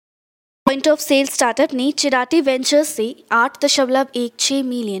Point of cell startup ने Chiratae ventures से $8.16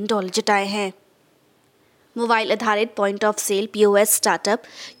 million जुटाए हैं। मोबाइल आधारित point of sale POS startup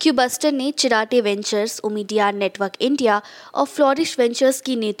क्यूबस्टर ने Chiratae ventures, Omidyar Network India और फ्लोरिश वेंचर्स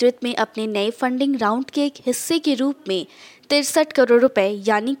की नेतृत्व में अपने नए फंडिंग राउंड के एक हिस्से के रूप में 63 करोड़ रुपए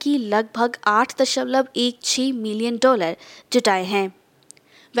यानी कि लगभग $8.16 मिलियन जुटाए हैं।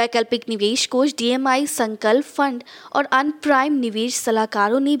 वैकल्पिक निवेश कोष डीएमआई, संकल्प फंड और अनप्राइम निवेश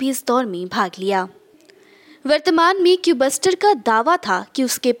सलाहकारों ने भी इस दौर में भाग लिया। वर्तमान में क्यूबस्टर का दावा था कि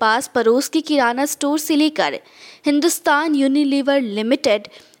उसके पास पड़ोस के किराना स्टोर से लेकर हिंदुस्तान यूनिलीवर लिमिटेड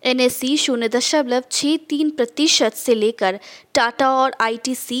एनएसई 0.63% से लेकर टाटा और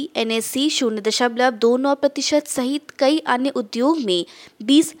आईटीसी एनएसई 0.29% सहित कई अन्य उद्योग में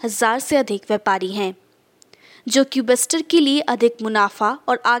 20,000 से अधिक व्यापारी हैं, जो क्यूबस्टर के लिए अधिक मुनाफा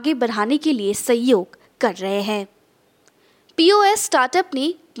और आगे बढ़ाने के लिए सहयोग कर रहे हैं। पीओएस स्टार्टअप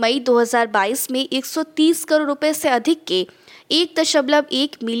ने मई 2022 में 130 करोड़ रुपए से अधिक के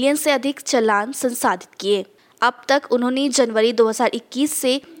 1.1 मिलियन से अधिक चालान संसाधित किए। अब तक उन्होंने जनवरी 2021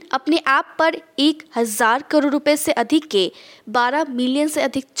 से अपने ऐप पर 1000 करोड़ रुपए से अधिक के 12 मिलियन से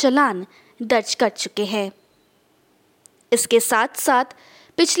अधिक चालान दर्ज कर चुके हैं। इसके साथ साथ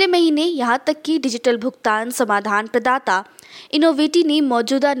पिछले महीने यहां तक कि डिजिटल भुगतान समाधान प्रदाता इनोवेटी ने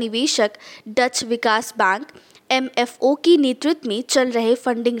मौजूदा निवेशक डच विकास बैंक एमएफओ की नेतृत्व में चल रहे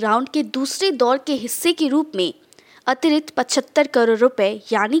फंडिंग राउंड के दूसरे दौर के हिस्से के रूप में अतिरिक्त 75 करोड़ रुपए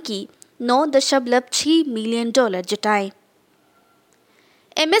यानी कि $9.6 मिलियन जुटाए।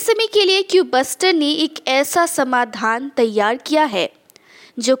 एमएसएमई के लिए क्यूबस्टर ने एक ऐसा समाधान तैयार किया है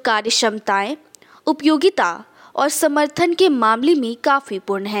जो कार्यक्षमताएं, उपयोगिता और समर्थन के मामले में काफी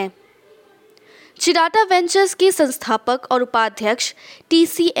पूर्ण है। चिराटा वेंचर्स के संस्थापक और उपाध्यक्ष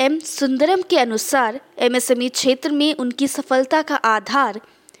टीसीएम सुंदरम के अनुसार एमएसएमई क्षेत्र में उनकी सफलता का आधार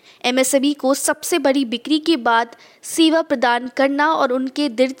एमएसएमई को सबसे बड़ी बिक्री के बाद सेवा प्रदान करना और उनके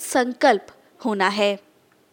दृढ़ संकल्प होना है।